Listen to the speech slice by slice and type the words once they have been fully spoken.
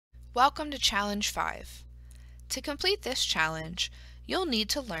Welcome to Challenge 5. To complete this challenge, you'll need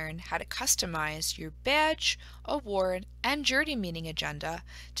to learn how to customize your badge, award, and jury meeting agenda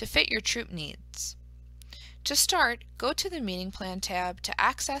to fit your troop needs. To start, go to the Meeting Plan tab to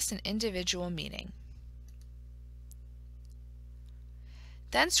access an individual meeting.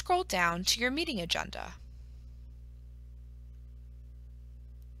 Then scroll down to your meeting agenda.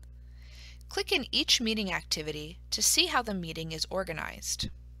 Click in each meeting activity to see how the meeting is organized.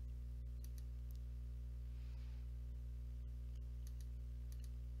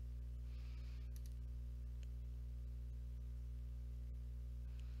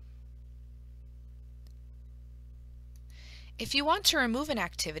 If you want to remove an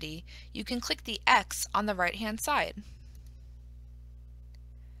activity, you can click the X on the right-hand side.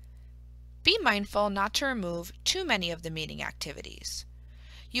 Be mindful not to remove too many of the meeting activities.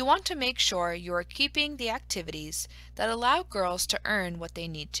 You want to make sure you are keeping the activities that allow girls to earn what they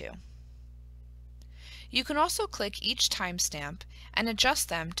need to. You can also click each timestamp and adjust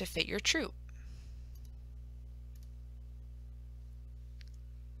them to fit your troop.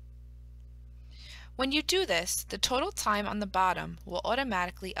 When you do this, the total time on the bottom will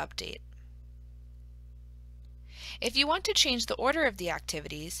automatically update. If you want to change the order of the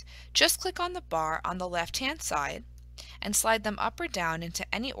activities, just click on the bar on the left-hand side and slide them up or down into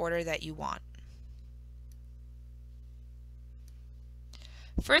any order that you want.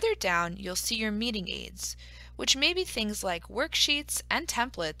 Further down, you'll see your meeting aids, which may be things like worksheets and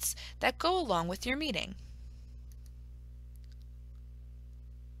templates that go along with your meeting.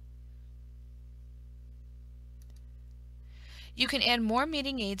 You can add more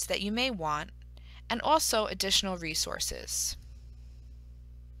meeting aids that you may want, and also additional resources.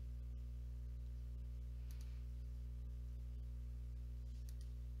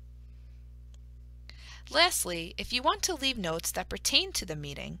 Lastly, if you want to leave notes that pertain to the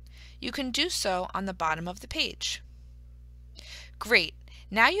meeting, you can do so on the bottom of the page. Great!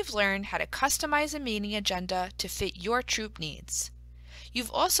 Now you've learned how to customize a meeting agenda to fit your troop needs.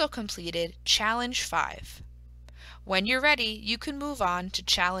 You've also completed Challenge 5. When you're ready, you can move on to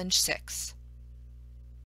Challenge 6.